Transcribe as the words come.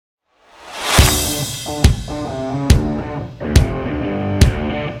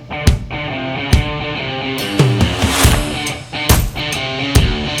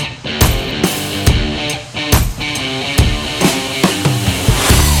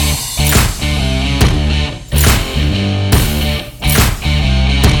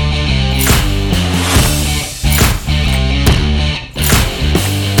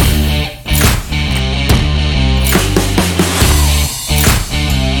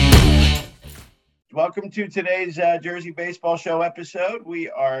Welcome to today's Jersey Baseball Show episode.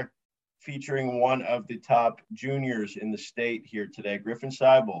 We are featuring one of the top juniors in the state here today, Griffin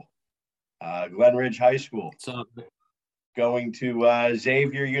Seibel, Glen Ridge High School. What's up? Going to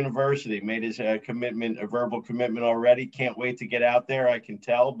Xavier University, made his a verbal commitment already. Can't wait to get out there. I can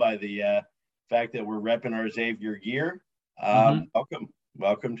tell by the fact that we're repping our Xavier gear.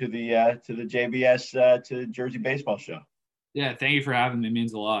 Welcome to the JBS to Jersey Baseball Show. Yeah, thank you for having me. It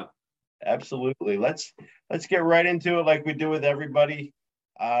means a lot. Absolutely. Let's get right into it like we do with everybody,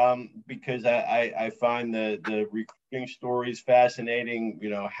 because I find the recruiting stories fascinating.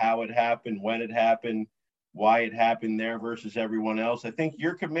 You know, how it happened, when it happened, why it happened there versus everyone else. I think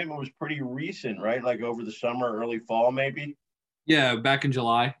your commitment was pretty recent, right? Like over the summer, early fall, maybe. Yeah, back in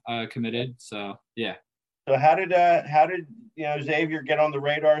July, committed. So yeah. So how did Xavier get on the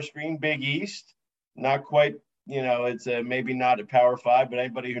radar screen? Big East, not quite. It's maybe not a Power 5, but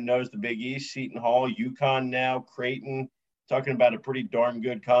anybody who knows the Big East, Seton Hall, UConn now, Creighton, talking about a pretty darn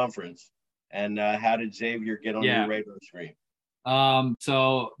good conference. And how did Xavier get on your radar screen?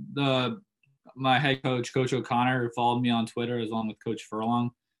 So my head coach, Coach O'Connor, followed me on Twitter along with Coach Furlong.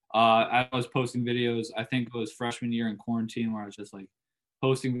 I was posting videos. I think it was freshman year in quarantine where I was just like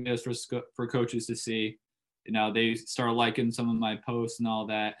posting videos for coaches to see. They started liking some of my posts and all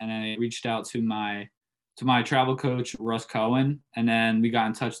that, and then they reached out to my travel coach, Russ Cohen, and then we got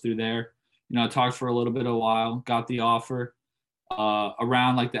in touch through there. Talked for a little bit of a while, got the offer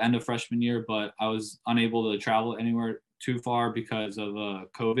around like the end of freshman year, but I was unable to travel anywhere too far because of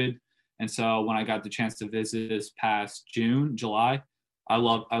COVID. And so when I got the chance to visit this past July, I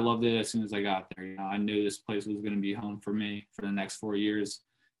loved it as soon as I got there. I knew this place was going to be home for me for the next 4 years.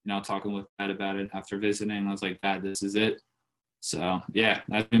 Talking with Dad about it after visiting, I was like, Dad, this is it. So yeah,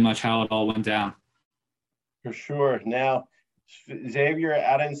 that's pretty much how it all went down. For sure. Now, Xavier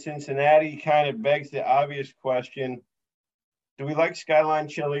out in Cincinnati kind of begs the obvious question. Do we like Skyline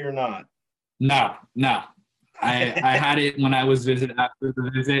chili or not? No. I had it when I was visiting after the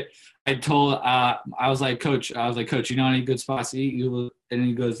visit. I was like, Coach, you know any good spots to eat? And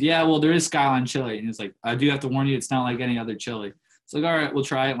he goes, yeah, well, there is Skyline chili. And he's like, I do have to warn you, it's not like any other chili. It's like, all right, we'll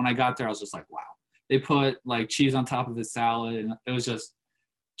try it. When I got there, I was just like, wow. They put like cheese on top of the salad, and it was just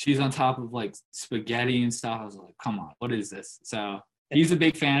cheese on top of like spaghetti and stuff. I was like, come on, what is this? So he's a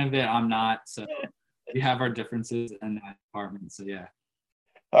big fan of it. I'm not. So we have our differences in that department. So yeah.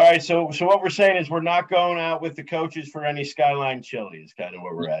 All right. So what we're saying is we're not going out with the coaches for any Skyline chili is kind of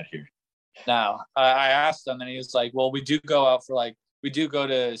where we're at here. No, I asked him and he was like, well, we do go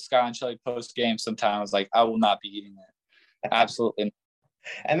to Skyline chili post game sometimes. I was like, I will not be eating it. Absolutely not.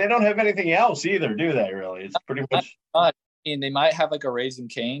 And they don't have anything else either, do they really? It's pretty much. I mean, they might have like a Raising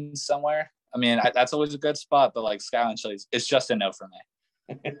Cane's somewhere. I mean, that's always a good spot, but like Skyline chilies, it's just a no for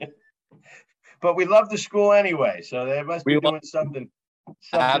me. But we love the school anyway, so they must be doing something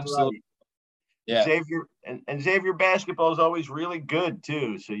absolutely right. Yeah. Xavier and Xavier basketball is always really good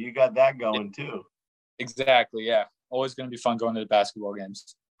too, so you got that going too. Exactly. Yeah, always going to be fun going to the basketball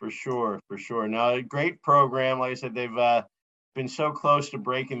games. For sure. Now, a great program. Like I said, they've been so close to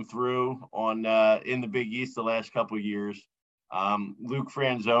breaking through on in the Big East the last couple of years. Luke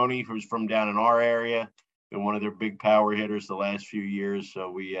Franzoni, who's from down in our area, been one of their big power hitters the last few years.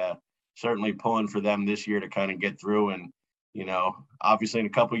 So we certainly pulling for them this year to kind of get through. And, obviously in a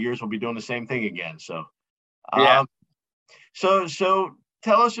couple of years, we'll be doing the same thing again. So, so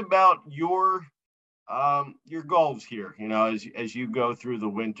tell us about your goals here, as you go through the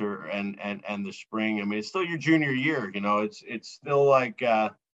winter and the spring. I mean, it's still your junior year, it's still like,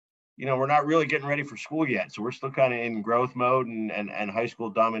 we're not really getting ready for school yet. So we're still kind of in growth mode and high school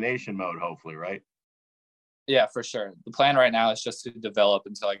domination mode, hopefully, right? Yeah, for sure. The plan right now is just to develop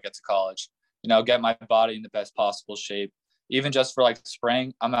until I get to college, get my body in the best possible shape. Even just for like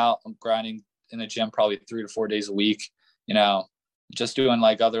spring, I'm grinding in the gym probably 3 to 4 days a week, just doing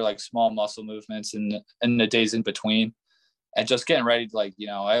like other like small muscle movements in the days in between and just getting ready to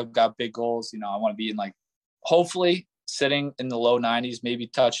I've got big goals. I want to be in like hopefully sitting in the low 90s, maybe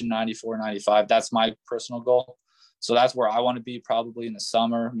touching 94, 95. That's my personal goal. So that's where I want to be probably in the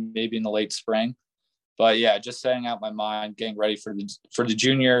summer, maybe in the late spring. But yeah, just setting out my mind, getting ready for my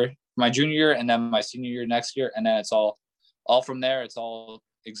junior year and then my senior year next year. And then it's all from there. It's all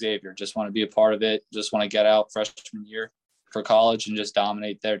Xavier. Just want to be a part of it. Just want to get out freshman year for college and just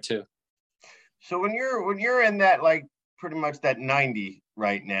dominate there too. So when you're in that, like pretty much that 90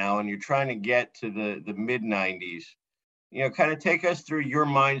 right now, and you're trying to get to the mid 90s, kind of take us through your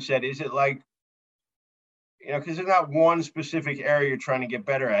mindset. Is it like, you know, because there's not one specific area you're trying to get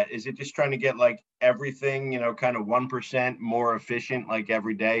better at. Is it just trying to get like everything, you know, kind of 1% more efficient, like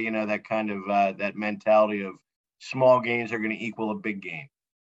every day, you know, that kind of that mentality of small gains are going to equal a big gain?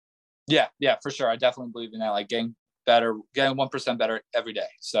 Yeah, for sure. I definitely believe in that. Like getting better, getting 1% better every day.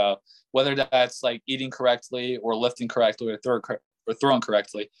 So whether that's like eating correctly or lifting correctly or throwing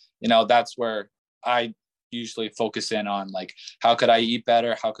correctly, you know, that's where I usually focus in on, like, how could I eat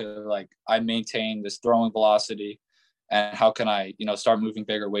better? How could like I maintain this throwing velocity, and how can I, you know, start moving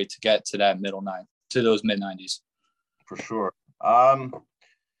bigger weight to get to that to those mid 90s? For sure.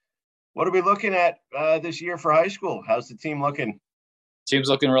 What are we looking at this year for high school? How's the team looking? Team's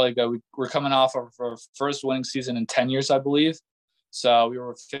looking really good. We're coming off of our first winning season in 10 years, I believe. So we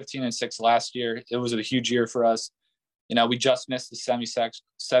were 15-6 last year. It was a huge year for us. You know, we just missed the state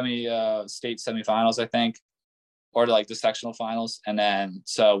semifinals, I think, or like the sectional finals. And then,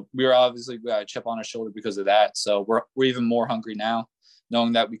 so we got a chip on our shoulder because of that. So we're even more hungry now,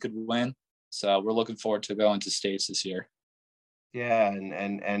 knowing that we could win. So we're looking forward to going to states this year. Yeah.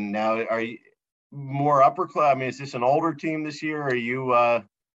 And now are you more upper class? I mean, is this an older team this year? Are you,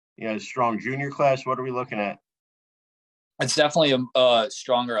 you know, strong junior class? What are we looking at? It's definitely a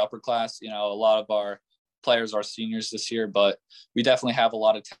stronger upper class. You know, a lot of our players are seniors this year, but we definitely have a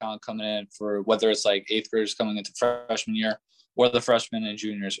lot of talent coming in, for whether it's like eighth graders coming into freshman year or the freshmen and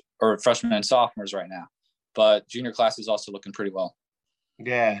juniors or freshmen and sophomores right now. But junior class is also looking pretty well.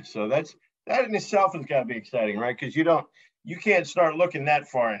 Yeah. So that in itself has got to be exciting, right? Because you can't start looking that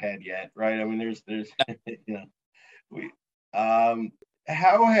far ahead yet, right? I mean, there's, you know,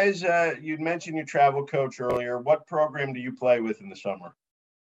 how has you'd mentioned your travel coach earlier? What program do you play with in the summer?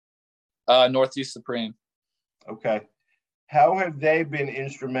 Northeast Supreme. Okay. How have they been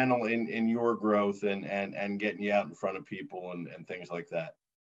instrumental in your growth and getting you out in front of people and things like that?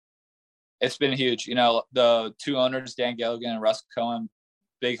 It's been huge. You know, the two owners, Dan Gilligan and Russ Cohen,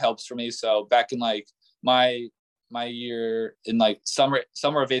 big helps for me. So back in like my year in like summer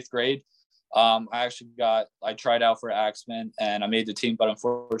of eighth grade, I tried out for Axman and I made the team, but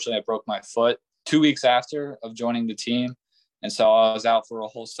unfortunately I broke my foot 2 weeks after of joining the team. And so I was out for a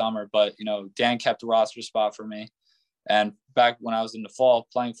whole summer, but, you know, Dan kept the roster spot for me. And back when I was in the fall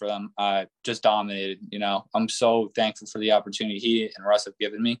playing for them, I just dominated. You know, I'm so thankful for the opportunity he and Russ have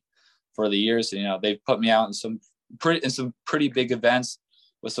given me for the years. You know, they've put me out in some pretty big events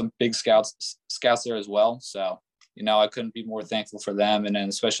with some big scouts there as well. So, you know, I couldn't be more thankful for them. And then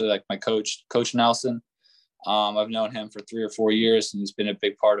especially like my coach Nelson. I've known him for 3 or 4 years, and he's been a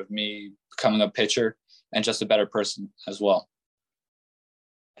big part of me becoming a pitcher and just a better person as well.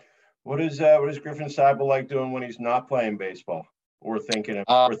 What is Griffin Seibel like doing when he's not playing baseball or thinking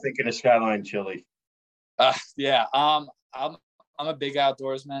of Skyline Chili? Yeah. I'm a big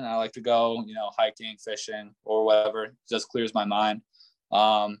outdoorsman. I like to go, you know, hiking, fishing, or whatever. It just clears my mind.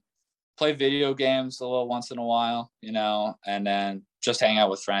 Play video games a little once in a while, you know, and then just hang out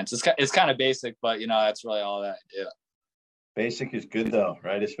with friends. It's kind of basic, but, you know, that's really all that I do. Basic is good though,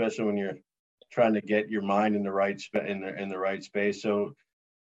 right? Especially when you're trying to get your mind in the right in the right space. So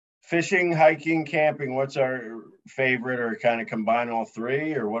fishing, hiking, camping, what's our favorite, or kind of combine all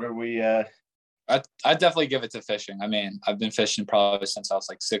three, or what are we I definitely give it to fishing. I mean, I've been fishing probably since I was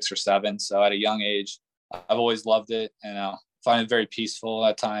like 6 or 7. So at a young age, I've always loved it, and find it very peaceful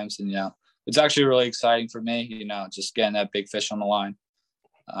at times. And, you know, it's actually really exciting for me, you know, just getting that big fish on the line,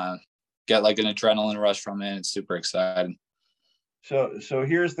 get like an adrenaline rush from it. It's super exciting. So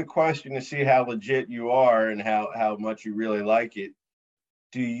here's the question to see how legit you are and how much you really like it.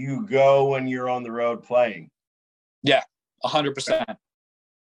 Do you go when you're on the road playing? Yeah, 100%.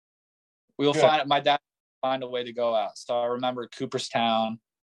 We'll my dad find a way to go out. So I remember Cooperstown,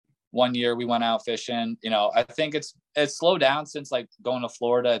 one year we went out fishing. You know, I think it's slowed down since like going to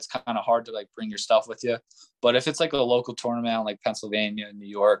Florida. It's kind of hard to like bring your stuff with you. But if it's like a local tournament like Pennsylvania, New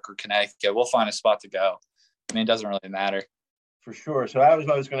York, or Connecticut, we'll find a spot to go. I mean, it doesn't really matter. For sure. So I was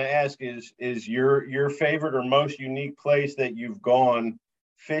going to ask is your favorite or most unique place that you've gone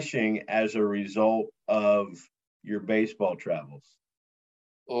fishing as a result of your baseball travels?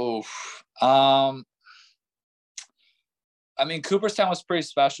 Oh, I mean, Cooperstown was pretty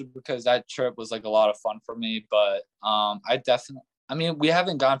special because that trip was like a lot of fun for me. But we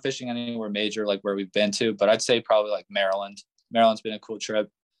haven't gone fishing anywhere major like where we've been to, but I'd say probably like Maryland. Maryland's been a cool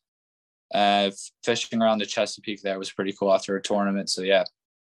trip. Fishing around the Chesapeake there was pretty cool after a tournament. So yeah.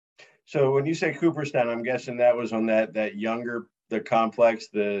 So when you say Cooperstown, I'm guessing that was on that younger, the complex,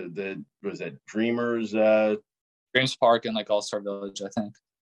 the was that Dreamers? Dreams Park and like All-Star Village, I think.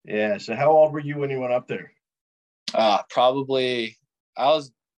 Yeah. So how old were you when you went up there? Probably I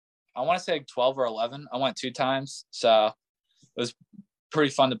I want to say like 12 or 11. I went 2 times, so it was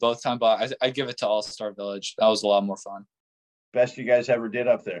pretty fun to both times. But I give it to All Star Village. That was a lot more fun. Best you guys ever did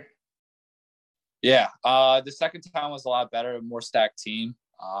up there? Yeah, the second time was a lot better, a more stacked team.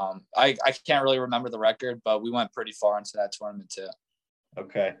 I can't really remember the record, but we went pretty far into that tournament too.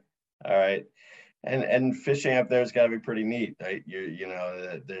 Okay, all right. And fishing up there's got to be pretty neat, right?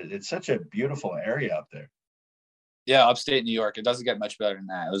 It's such a beautiful area up there. Yeah, upstate New York. It doesn't get much better than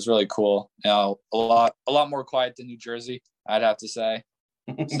that. It was really cool. A lot more quiet than New Jersey, I'd have to say.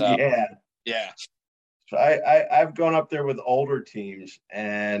 So, yeah. So I've gone up there with older teams,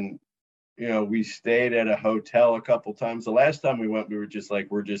 and we stayed at a hotel a couple times. The last time we went, we were just like,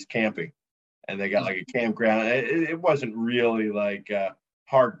 we're just camping, and they got like a campground. It wasn't really like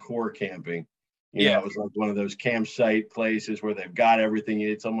hardcore camping. It was like one of those campsite places where they've got everything.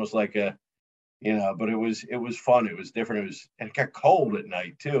 It's almost like a, but it was fun. It was different. It got cold at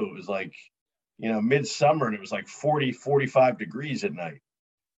night too. It was like, midsummer, and it was like 40, 45 degrees at night.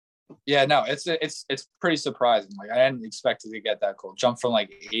 Yeah, no, it's pretty surprising. Like, I didn't expect it to get that cold. Jump from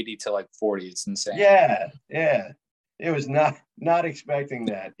like 80 to like 40. It's insane. Yeah. It was not expecting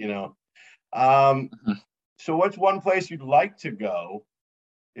that, So what's one place you'd like to go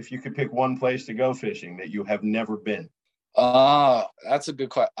if you could pick one place to go fishing that you have never been? That's a good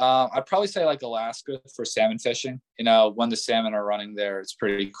question. I'd probably say like Alaska for salmon fishing. When the salmon are running there, it's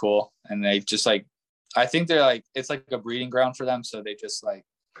pretty cool. And they just like, I think they're like, it's like a breeding ground for them. So they just like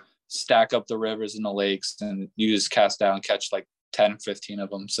stack up the rivers and the lakes, and you just cast out and catch like 10, 15 of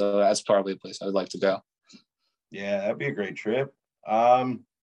them. So that's probably a place I would like to go. Yeah, that'd be a great trip. You're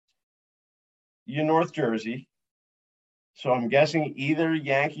North Jersey, so I'm guessing either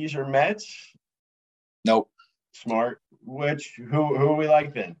Yankees or Mets. Nope. Smart. Who we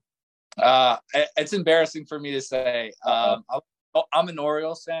like then? It's embarrassing for me to say. I'm an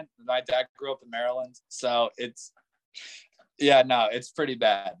Orioles fan. My dad grew up in Maryland, so it's pretty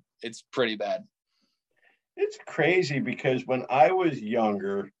bad. It's pretty bad. It's crazy because when I was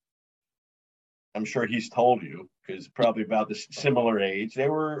younger, I'm sure he's told you, because probably about the similar age, they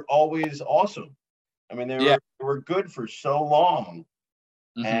were always awesome. I mean, they were good for so long,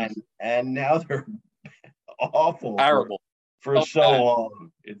 and now they're awful, terrible for so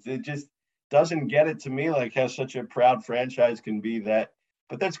long. It just doesn't get it to me, like how such a proud franchise can be that.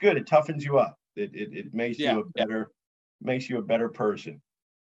 But that's good. It toughens you up. It makes you a better person.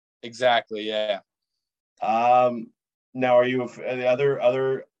 Exactly. Yeah. Now, are you the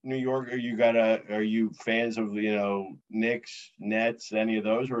other New York? Are you fans of Knicks, Nets, any of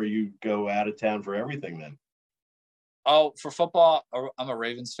those, or you go out of town for everything then? Oh, for football, I'm a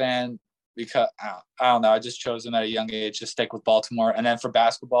Ravens fan because I don't know. I just chose them at a young age to stick with Baltimore, and then for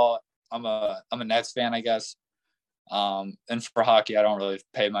basketball, I'm a Nets fan, I guess. And for hockey, I don't really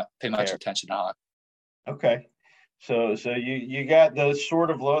pay much attention to hockey. Okay. So you got the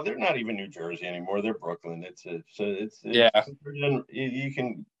sort of low. They're not even New Jersey anymore. They're Brooklyn. You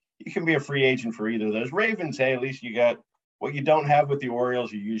can be a free agent for either of those. Ravens, hey, at least you got what you don't have with the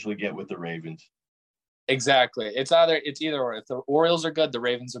Orioles. You usually get with the Ravens. Exactly. It's either or. If the Orioles are good, the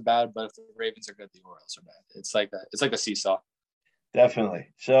Ravens are bad. But if the Ravens are good, the Orioles are bad. It's like that. It's like a seesaw. Definitely.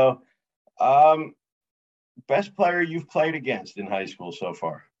 So, best player you've played against in high school so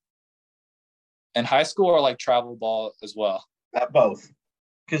far? In high school, or like travel ball as well? Both,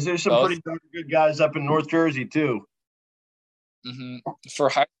 because there's some pretty good guys up in North Jersey too. For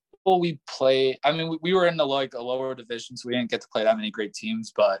high school, we play. I mean, we were in the like a lower division, so we didn't get to play that many great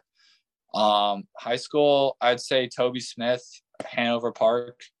teams. But high school, I'd say Toby Smith, Hanover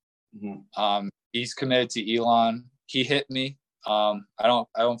Park. He's committed to Elon. He hit me. I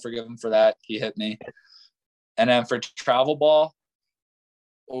don't forgive him for that. He hit me. And then for travel ball,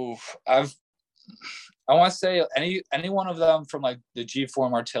 I want to say any one of them from like the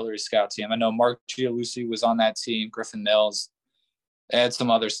G-Form Artillery Scout team. I know Mark Gialusi was on that team, Griffin Mills. They had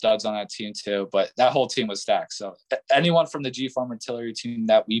some other studs on that team too, but that whole team was stacked. So anyone from the G-Form Artillery team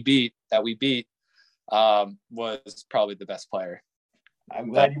that we beat was probably the best player. I'm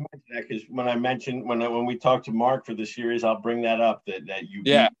glad you mentioned that, because when we talked to Mark for the series, I'll bring that up that you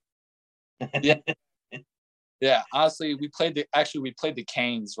beat. Yeah, honestly, we played the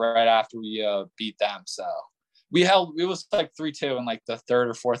Canes right after we beat them. So it was like 3-2 in like the third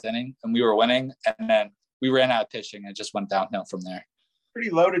or fourth inning, and we were winning, and then we ran out of pitching and it just went downhill from there.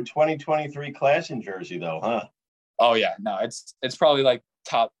 Pretty loaded 2023 class in Jersey though, huh? Oh yeah, no, it's probably like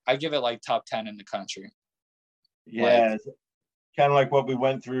I give it like top 10 in the country. Yeah, it's kind of like what we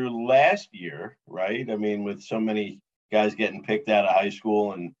went through last year, right? I mean, with so many guys getting picked out of high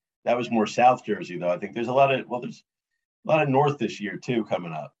school, and that was more South Jersey, though. I think there's a lot of North this year too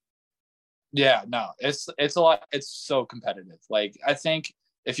coming up. Yeah, no, it's a lot. It's so competitive. Like, I think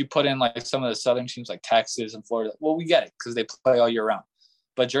if you put in like some of the Southern teams like Texas and Florida, well, we get it because they play all year round.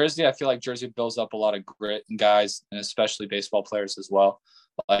 But Jersey, I feel like Jersey builds up a lot of grit in guys, and especially baseball players as well.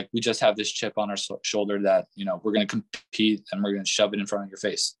 Like, we just have this chip on our shoulder that, we're going to compete and we're going to shove it in front of your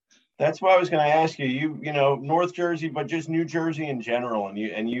face. That's what I was going to ask you. You know, North Jersey, but just New Jersey in general, and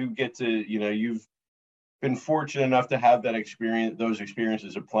you get to, you've been fortunate enough to have that experience, those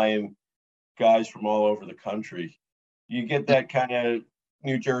experiences of playing guys from all over the country. You get that kind of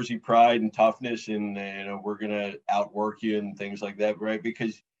New Jersey pride and toughness, and we're going to outwork you and things like that, right?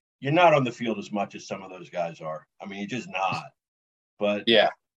 Because you're not on the field as much as some of those guys are. I mean, you're just not. But yeah,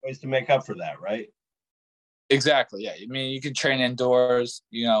 ways to make up for that, right? Exactly. Yeah. I mean, you can train indoors,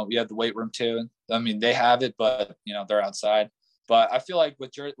 you have the weight room too. I mean, they have it, but they're outside. But I feel like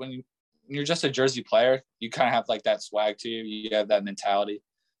when you're just a Jersey player, you kind of have like that swag to you. You have that mentality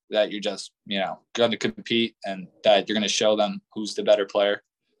that you're just, going to compete and that you're going to show them who's the better player.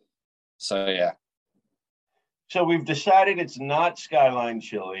 So, yeah. So we've decided it's not Skyline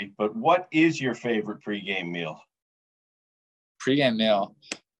Chili, but what is your favorite pregame meal? Pregame meal.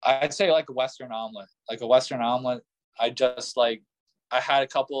 I'd say like a Western omelet. Like a Western omelet. I had a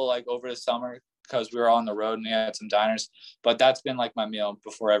couple like over the summer because we were on the road and we had some diners. But that's been like my meal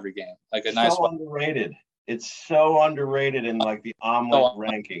before every game. Like a nice one. Underrated. It's so underrated in like the omelet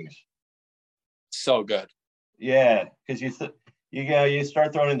rankings. So good. Yeah, because you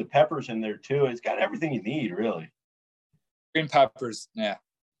start throwing in the peppers in there too. It's got everything you need, really. Green peppers, yeah.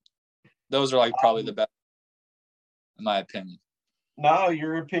 Those are like probably the best, in my opinion. No,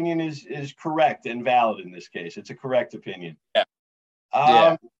 your opinion is correct and valid in this case. It's a correct opinion.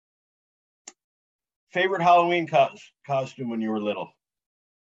 Yeah. Favorite Halloween costume when you were little?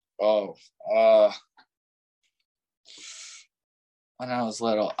 Oh, when I was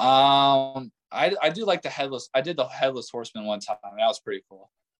little, I do like the headless. I did the headless horseman one time. That was pretty cool.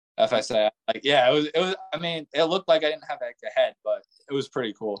 If I say, like, yeah, it was. I mean, it looked like I didn't have like a head, but it was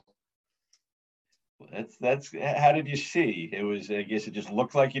pretty cool. That's how did you see? It was, I guess it just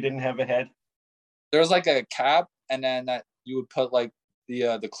looked like you didn't have a head. There was like a cap, and then that you would put like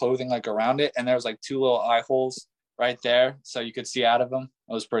the clothing like around it, and there was like two little eye holes right there, so you could see out of them.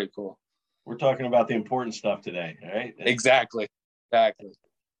 It was pretty cool. We're talking about the important stuff today, right? Exactly.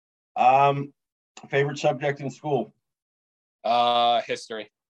 Favorite subject in school?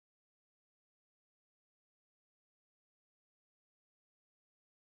 History.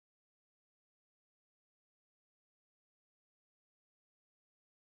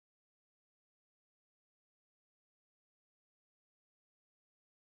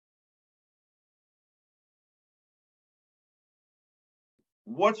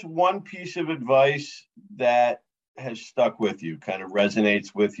 What's one piece of advice that has stuck with you, kind of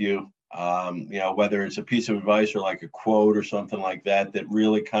resonates with you? Whether it's a piece of advice or like a quote or something like that, that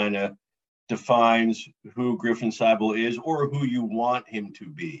really kind of defines who Griffin Seibel is or who you want him to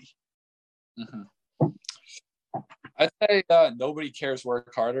be. Mm-hmm. I'd say nobody cares,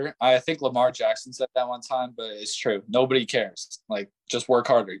 work harder. I think Lamar Jackson said that one time, but it's true. Nobody cares. Like, just work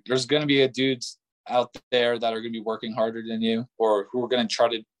harder. There's going to be dudes out there that are going to be working harder than you, or who are going to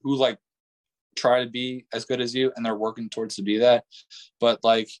try to be as good as you, and they're working towards to be that. But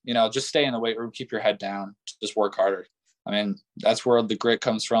just stay in the weight room, keep your head down, just work harder. I mean, that's where the grit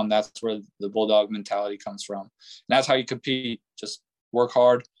comes from. That's where the Bulldog mentality comes from. And that's how you compete. Just work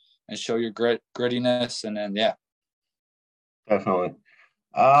hard and show your grittiness. And then, yeah. Definitely.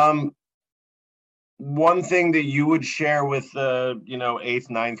 One thing that you would share with, 8th,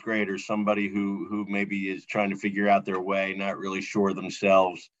 9th graders, somebody who maybe is trying to figure out their way, not really sure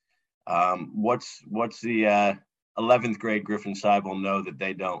themselves. What's the 11th grade Griffin Seibel know that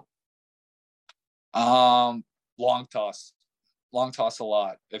they don't? Long toss a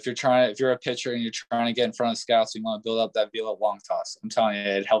lot. If you're a pitcher and you're trying to get in front of scouts, you want to build up that velo long toss. I'm telling you,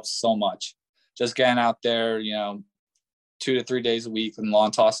 it helps so much. Just getting out there, 2 to 3 days a week and long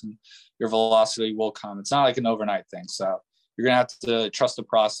tossing, your velocity will come. It's not like an overnight thing. So you're going to have to trust the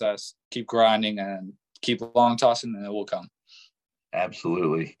process, keep grinding, and keep long tossing, and it will come.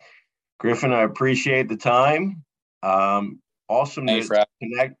 Absolutely. Griffin, I appreciate the time. Awesome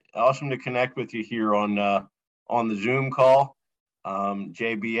to connect with you here on the Zoom call.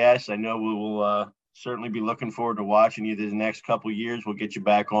 JBS, I know we will certainly be looking forward to watching you the next couple of years. We'll get you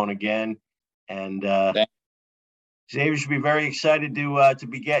back on again. And Xavier should be very excited to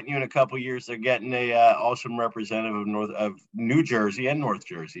be getting you in a couple of years. They're getting a awesome representative of New Jersey and North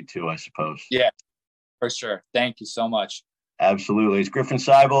Jersey too, I suppose. Yeah, for sure. Thank you so much. Absolutely. It's Griffin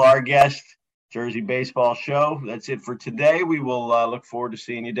Seibel, our guest, Jersey Baseball Show. That's it for today. We will look forward to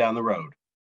seeing you down the road.